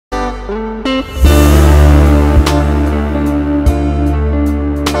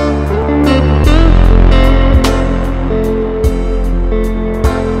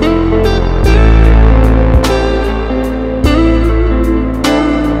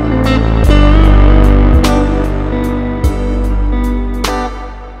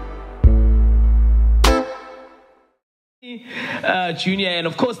Junior, and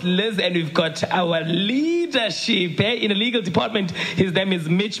of course Liz, and we've got our leadership in the legal department. His name is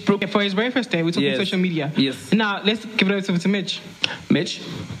Mitch. For his very first day, we're talking social media. Yes. Now, let's give it over to Mitch. Mitch?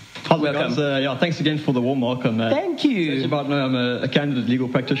 Welcome. Guys, thanks again for the warm welcome. Thank you. As you might know, I'm a candidate legal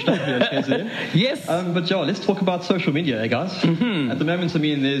practitioner here at KZN. Yes. But let's talk about social media, guys. At the moment, I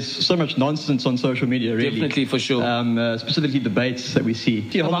mean, there's so much nonsense on social media, really. Definitely, for sure. Specifically debates that we see.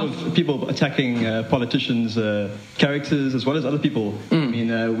 A lot of people attacking politicians' characters as well as other people. I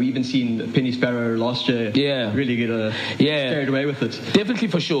mean, we even seen Penny Sparrow last year really get carried away with it. Definitely,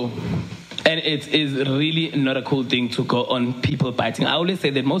 for sure. And it is really not a cool thing to go on people biting. I always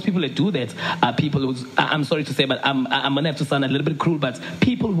say that most people that do that are people who, I'm sorry to say, but I'm going to have to sound a little bit cruel, but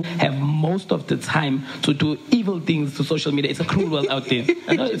people who have most of the time to do evil things to social media. It's a cruel world out there.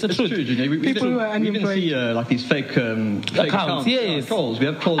 No, it's a truth. True, Junior. We even see like these fake accounts. Yes. Trolls. We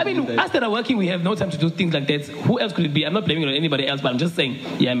have trolls. I mean, us that are working, we have no time to do things like that. Who else could it be? I'm not blaming it on anybody else, but I'm just saying,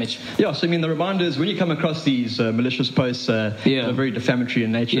 Mitch. Yeah, so I mean, the reminder is when you come across these malicious posts that are very defamatory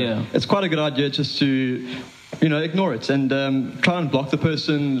in nature, it's quite a good idea just to ignore it and try and block the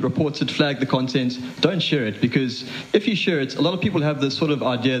person, report it, flag the content. Don't share it, because if you share it, a lot of people have this sort of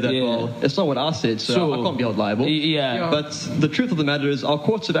idea that, well, it's not what I said, so I can't be held liable. But the truth of the matter is our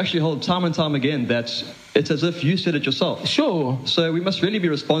courts have actually held time and time again that it's as if you said it yourself. Sure. So we must really be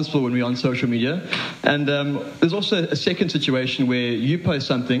responsible when we're on social media. And there's also a second situation where you post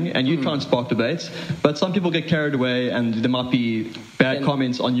something and you try and spark debate, but some people get carried away and there might be bad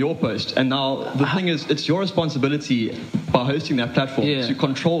comments on your post. And now the thing is, it's your responsibility by hosting that platform to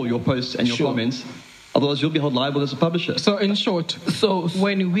control your posts and your comments. Otherwise, you'll be held liable as a publisher. So, in short,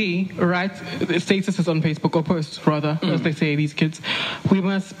 when we write statuses on Facebook, or posts, rather, as they say, these kids, we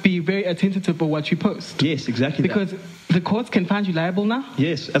must be very attentive to what you post. Yes, exactly. Because the courts can find you liable now?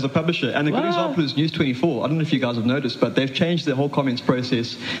 Yes, as a publisher. And a good example is News 24. I don't know if you guys have noticed, but they've changed their whole comments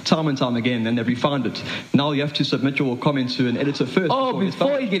process time and time again, and they've refined it. Now you have to submit your comments to an editor first.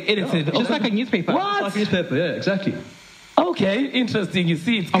 Before you get edited. Yeah. Just like a newspaper. What? Just like a newspaper, yeah, exactly. Okay, interesting. You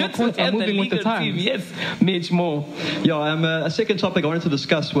see, it's good to have the legal team. Yes, Mitch, more. Yeah, a second topic I wanted to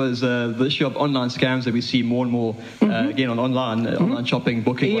discuss was the issue of online scams that we see more and more, again, on online shopping,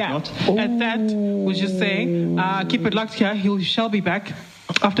 booking, whatnot. At that, we'll just say, keep it locked here. He shall be back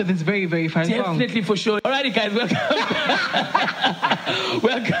after this very, very fine song. Definitely, for sure. Alrighty, guys, welcome.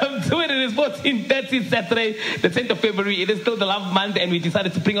 Welcome to it. It is 14:30 Saturday, the 10th of February. It is still the love month, and we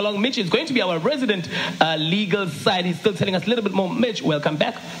decided to bring along Mitch. He's going to be our resident legal side. He's still telling us a little bit more. Mitch, welcome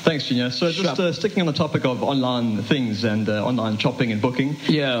back. Thanks, Junior. So just sticking on the topic of online things and online shopping and booking.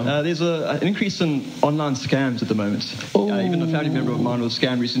 There's an increase in online scams at the moment. Even a family member of mine was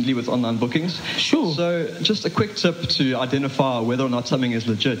scammed recently with online bookings. Sure. So just a quick tip to identify whether or not something is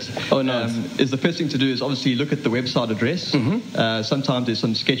legit. Is the first thing to do is obviously look at the website address. Sometimes there's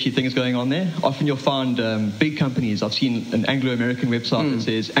some sketchy things going on there. Often you'll find big companies. I've seen an Anglo-American website that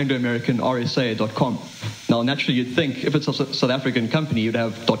says angloamericanrsa.com. Now, naturally, you'd think if it's a South African company, you'd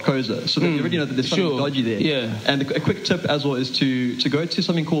have .coza. So you already know that there's something dodgy there. Yeah. And a quick tip as well is to go to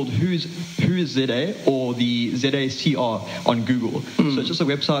something called Who's ZA or the ZACR on Google. So it's just a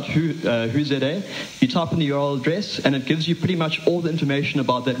website, Who's ZA. You type in the URL address, and it gives you pretty much all the information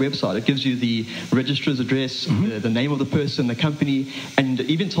about that website. It gives you the registrar's address, the name of the person, the company, and it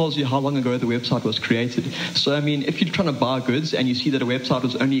even tells you how long ago the website was created. So, I mean, if you're trying to buy goods and you see that a website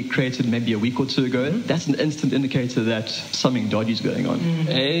was only created maybe a week or two ago, that's an instant indicator that something dodgy is going on.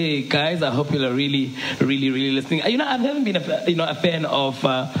 Hey, guys, I hope you're really, really, really listening. I've never been a fan of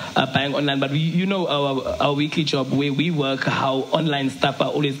buying online, but our weekly job where we work, how online stuff are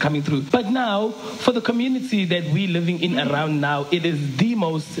always coming through. But now, for the community that we're living in around now, it is the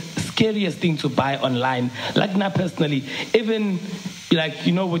most scariest thing to buy online. Like now, personally, even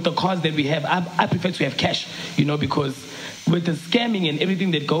with the cars that we have, I prefer to have cash, because with the scamming and everything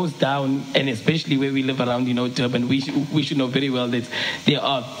that goes down, and especially where we live around, Durban, we should know very well that there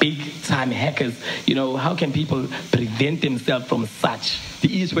are big-time hackers. How can people prevent themselves from such? The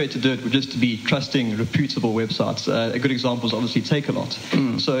easiest way to do it would just to be trusting reputable websites. A good example is obviously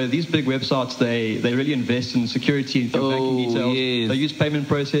Takealot. So these big websites, they really invest in security and banking details. Yes. They use payment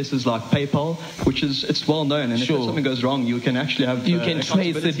processes like PayPal, it's well known. And if something goes wrrong, you can actually have you can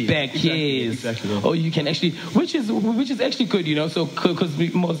trace it back. Exactly. Or you can actually, which is actually good, So because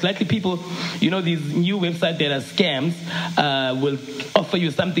most likely people, these new websites that are scams will offer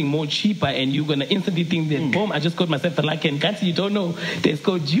you something more cheaper, and you're gonna instantly think that boom, I just got myself a luck, and can't you don't know. It's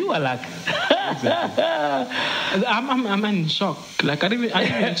called you a luck. I'm in shock. Like I didn't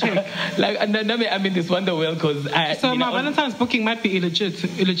even check. Like I'm in this wonder world because my Valentine's booking might be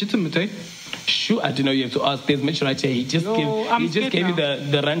illegitimate, eh? Sure, I don't know. You have to ask. There's Mitch right here. He just gave you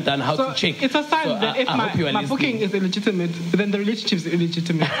the rundown how to check. It's a sign that if my booking is illegitimate, then the relationship is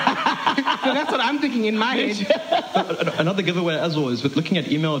illegitimate. So that's what I'm thinking in my head. Another giveaway as well is with looking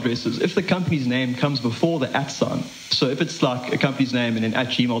at email addresses. If the company's name comes before the @ sign, so if it's like a company's name and then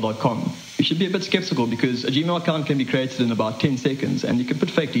 @gmail.com, you should be a bit skeptical because a Gmail account can be created in about 10 seconds and you can put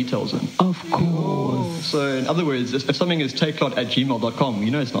fake details in. Of course. So in other words, if something is takelot@gmail.com,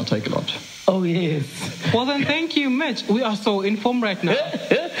 you know it's not Takelot. Oh, yes. Well, then thank you, Mitch. We are so informed right now.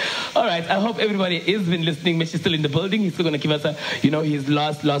 All right. I hope everybody has been listening. Mitch is still in the building. He's still going to give us, his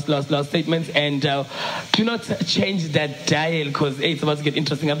last statements. And do not change that dial because it's about to get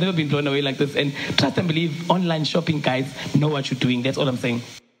interesting. I've never been blown away like this. And trust and believe, online shopping, guys, know what you're doing. That's all I'm saying.